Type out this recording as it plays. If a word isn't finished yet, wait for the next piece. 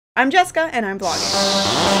I'm Jessica, and I'm vlogging.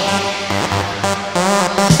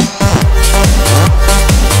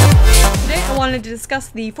 Today I wanted to discuss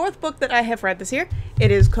the fourth book that I have read this year.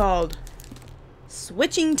 It is called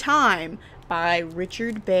Switching Time by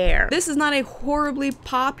Richard Bear. This is not a horribly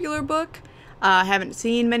popular book. I haven't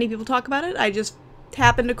seen many people talk about it. I just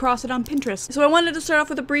happened across it on Pinterest. So I wanted to start off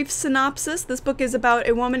with a brief synopsis. This book is about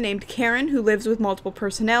a woman named Karen who lives with multiple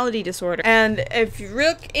personality disorder. And if you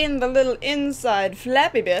look in the little inside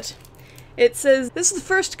flappy bit, it says, "This is the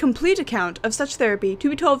first complete account of such therapy to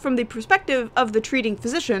be told from the perspective of the treating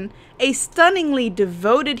physician, a stunningly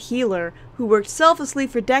devoted healer who worked selflessly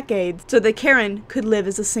for decades so that Karen could live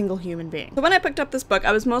as a single human being." So when I picked up this book,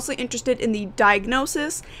 I was mostly interested in the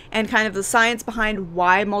diagnosis and kind of the science behind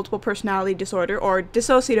why multiple personality disorder, or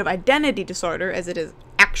dissociative identity disorder as it is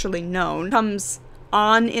actually known, comes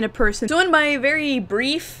on in a person. So in my very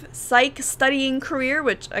brief psych studying career,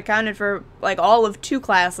 which accounted for like all of 2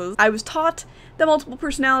 classes, I was taught that multiple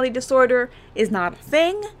personality disorder is not a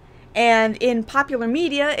thing, and in popular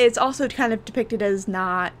media it's also kind of depicted as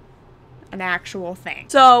not an actual thing.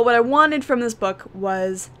 So what I wanted from this book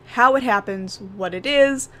was how it happens, what it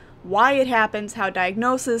is, why it happens, how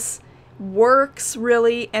diagnosis works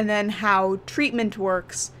really, and then how treatment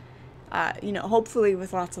works. Hopefully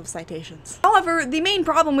with lots of citations. However, the main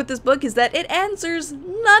problem with this book is that it answers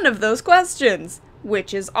none of those questions,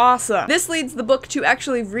 which is awesome. This leads the book to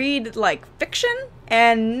actually read like fiction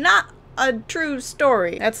and not a true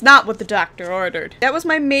story. That's not what the doctor ordered. That was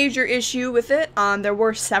my major issue with it. There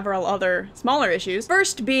were several other smaller issues.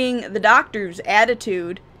 First being the doctor's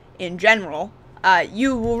attitude in general.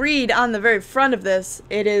 You will read on the very front of this,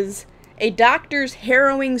 it is a doctor's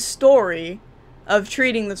harrowing story of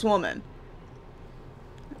treating this woman.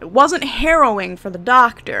 It wasn't harrowing for the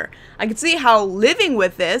doctor. I could see how living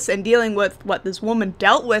with this and dealing with what this woman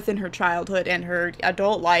dealt with in her childhood and her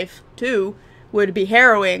adult life too would be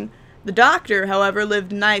harrowing. The doctor, however,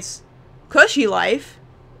 lived a nice, cushy life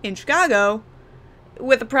in Chicago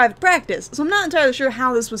with a private practice, so I'm not entirely sure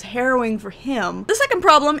how this was harrowing for him. The second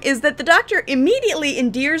problem is that the doctor immediately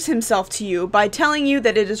endears himself to you by telling you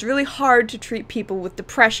that it is really hard to treat people with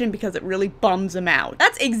depression because it really bums them out.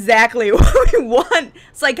 That's exactly what we want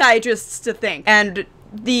psychiatrists to think. And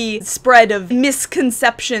the spread of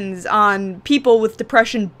misconceptions on people with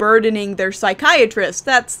depression burdening their psychiatrist,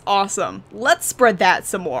 that's awesome. Let's spread that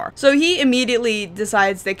some more. So he immediately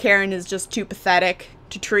decides that Karen is just too pathetic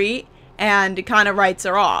to treat, and kind of writes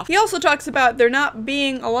her off. He also talks about there not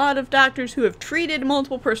being a lot of doctors who have treated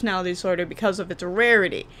multiple personality disorder because of its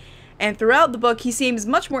rarity. And throughout the book, he seems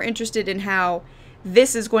much more interested in how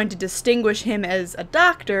this is going to distinguish him as a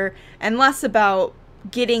doctor, and less about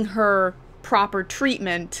getting her proper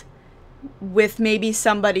treatment with maybe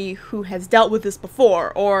somebody who has dealt with this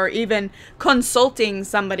before, or even consulting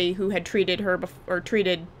somebody who had treated her or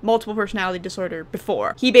treated multiple personality disorder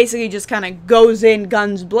before. He basically just kind of goes in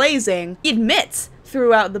guns blazing. He admits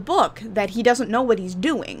throughout the book that he doesn't know what he's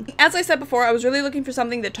doing. As I said before, I was really looking for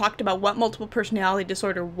something that talked about what multiple personality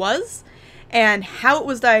disorder was and how it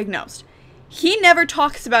was diagnosed. He never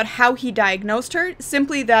talks about how he diagnosed her,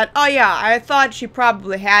 simply that, oh yeah, I thought she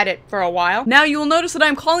probably had it for a while. Now you will notice that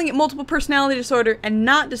I'm calling it multiple personality disorder and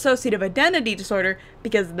not dissociative identity disorder,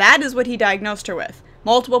 because that is what he diagnosed her with.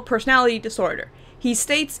 Multiple personality disorder. He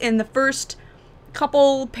states in the first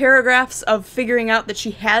couple paragraphs of figuring out that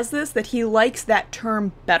she has this, that he likes that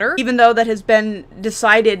term better, even though that has been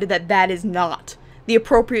decided that that is not the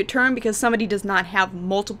appropriate term, because somebody does not have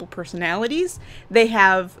multiple personalities. They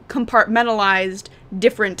have compartmentalized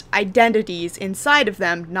different identities inside of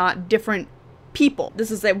them, not different people.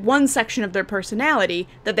 This is one section of their personality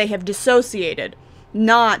that they have dissociated,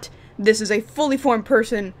 not this is a fully formed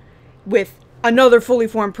person with another fully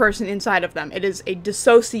formed person inside of them. It is a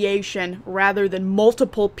dissociation rather than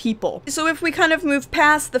multiple people. So if we kind of move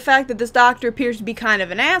past the fact that this doctor appears to be kind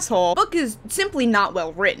of an asshole, the book is simply not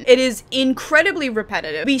well written. It is incredibly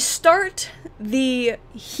repetitive. We start the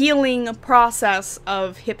healing process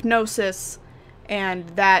of hypnosis and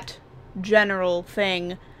that general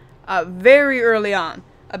thing very early on,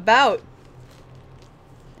 about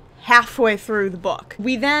halfway through the book.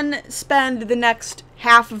 We then spend the next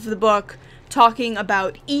half of the book talking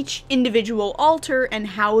about each individual alter and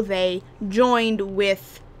how they joined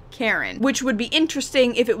with Karen, which would be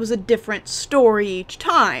interesting if it was a different story each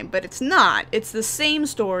time, but it's not. It's the same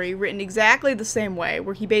story, written exactly the same way,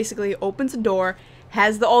 where he basically opens a door,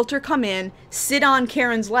 has the alter come in, sit on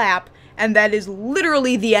Karen's lap, and that is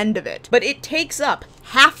literally the end of it. But it takes up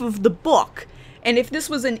half of the book, And if this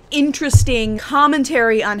was an interesting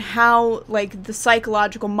commentary on how, like, the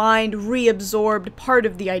psychological mind reabsorbed part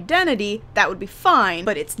of the identity, that would be fine,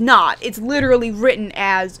 but it's not. It's literally written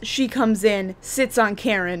as she comes in, sits on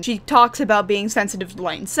Karen, she talks about being sensitive to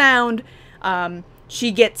light and sound, she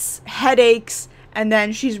gets headaches, and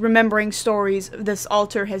then she's remembering stories this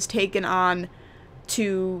alter has taken on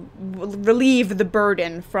to relieve the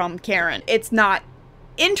burden from Karen. It's not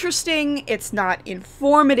interesting, it's not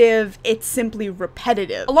informative, it's simply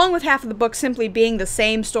repetitive. Along with half of the book simply being the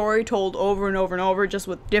same story told over and over and over, just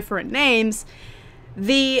with different names,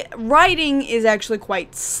 the writing is actually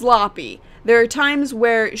quite sloppy. There are times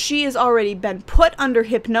where she has already been put under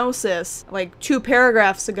hypnosis, like 2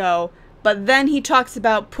 paragraphs ago, but then he talks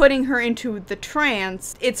about putting her into the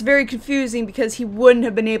trance. It's very confusing because he wouldn't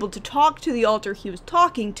have been able to talk to the alter he was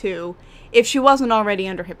talking to if she wasn't already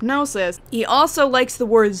under hypnosis. He also likes the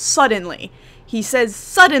word suddenly. He says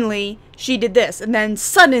suddenly she did this, and then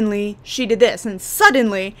suddenly she did this, and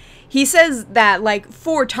suddenly he says that like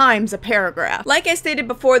 4 times a paragraph. Like I stated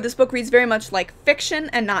before, this book reads very much like fiction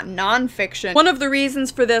and not non-fiction. One of the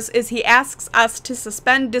reasons for this is he asks us to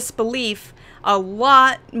suspend disbelief a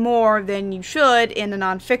lot more than you should in a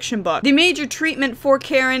non-fiction book. The major treatment for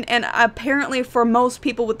Karen, and apparently for most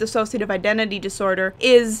people with dissociative identity disorder,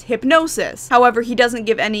 is hypnosis. However, he doesn't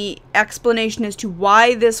give any explanation as to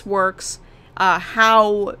why this works,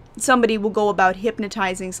 how somebody will go about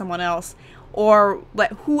hypnotizing someone else, or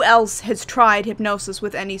who else has tried hypnosis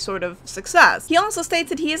with any sort of success. He also states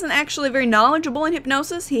that he isn't actually very knowledgeable in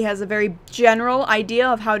hypnosis. He has a very general idea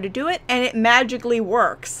of how to do it, and it magically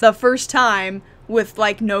works the first time with,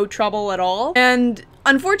 like, no trouble at all. And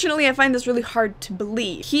unfortunately, I find this really hard to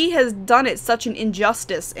believe. He has done it such an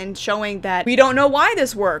injustice in showing that we don't know why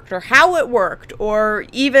this worked, or how it worked, or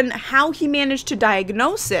even how he managed to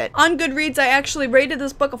diagnose it. On Goodreads, I actually rated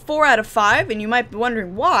this book a 4 out of 5, and you might be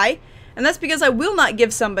wondering why. And that's because I will not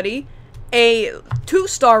give somebody a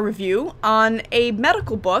 2-star review on a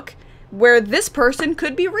medical book where this person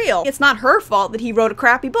could be real. It's not her fault that he wrote a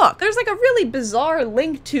crappy book. There's like a really bizarre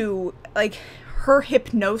link to like her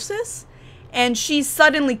hypnosis, and she's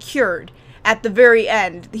suddenly cured at the very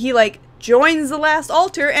end. He like joins the last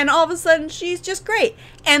altar, and all of a sudden she's just great.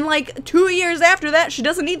 And like 2 years after that, she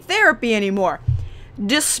doesn't need therapy anymore.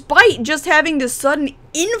 Despite just having this sudden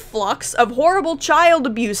influx of horrible child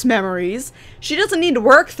abuse memories, she doesn't need to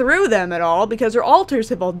work through them at all because her alters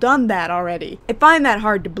have all done that already. I find that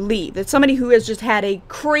hard to believe, that somebody who has just had a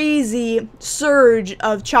crazy surge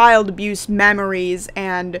of child abuse memories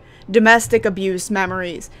and domestic abuse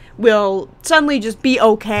memories will suddenly just be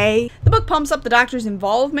okay. The book pumps up the doctor's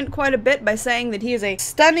involvement quite a bit by saying that he is a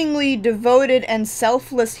stunningly devoted and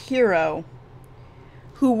selfless hero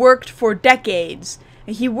who worked for decades.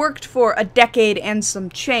 He worked for a decade and some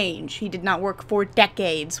change. He did not work for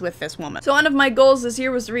decades with this woman. So one of my goals this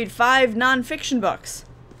year was to read 5 non-fiction books.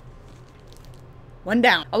 1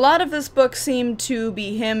 down. A lot of this book seemed to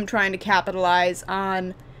be him trying to capitalize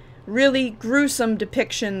on really gruesome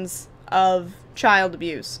depictions of child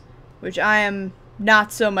abuse, which I am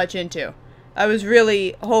not so much into. I was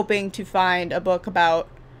really hoping to find a book about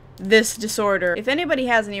this disorder. If anybody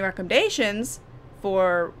has any recommendations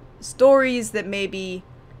for stories that maybe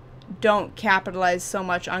don't capitalize so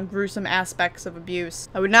much on gruesome aspects of abuse,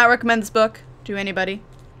 I would not recommend this book to anybody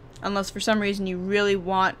unless for some reason you really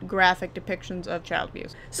want graphic depictions of child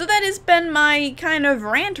abuse. So that has been my kind of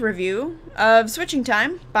rant review of Switching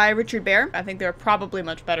Time by Richard Bhaer. I think there are probably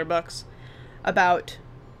much better books about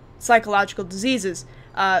psychological diseases.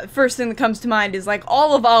 First thing that comes to mind is like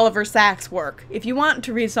all of Oliver Sacks' work. If you want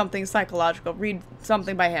to read something psychological, read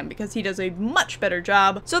something by him because he does a much better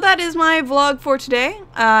job. So that is my vlog for today.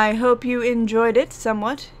 I hope you enjoyed it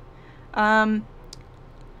somewhat.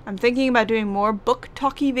 I'm thinking about doing more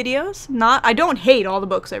book-talky videos. I don't hate all the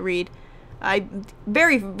books I read. I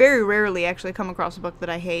very, very rarely actually come across a book that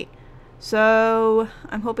I hate. So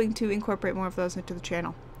I'm hoping to incorporate more of those into the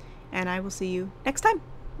channel. And I will see you next time.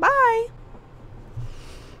 Bye!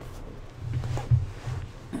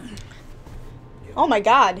 Oh my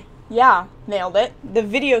god. Yeah, nailed it. The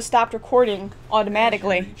video stopped recording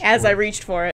automatically as I reached for it.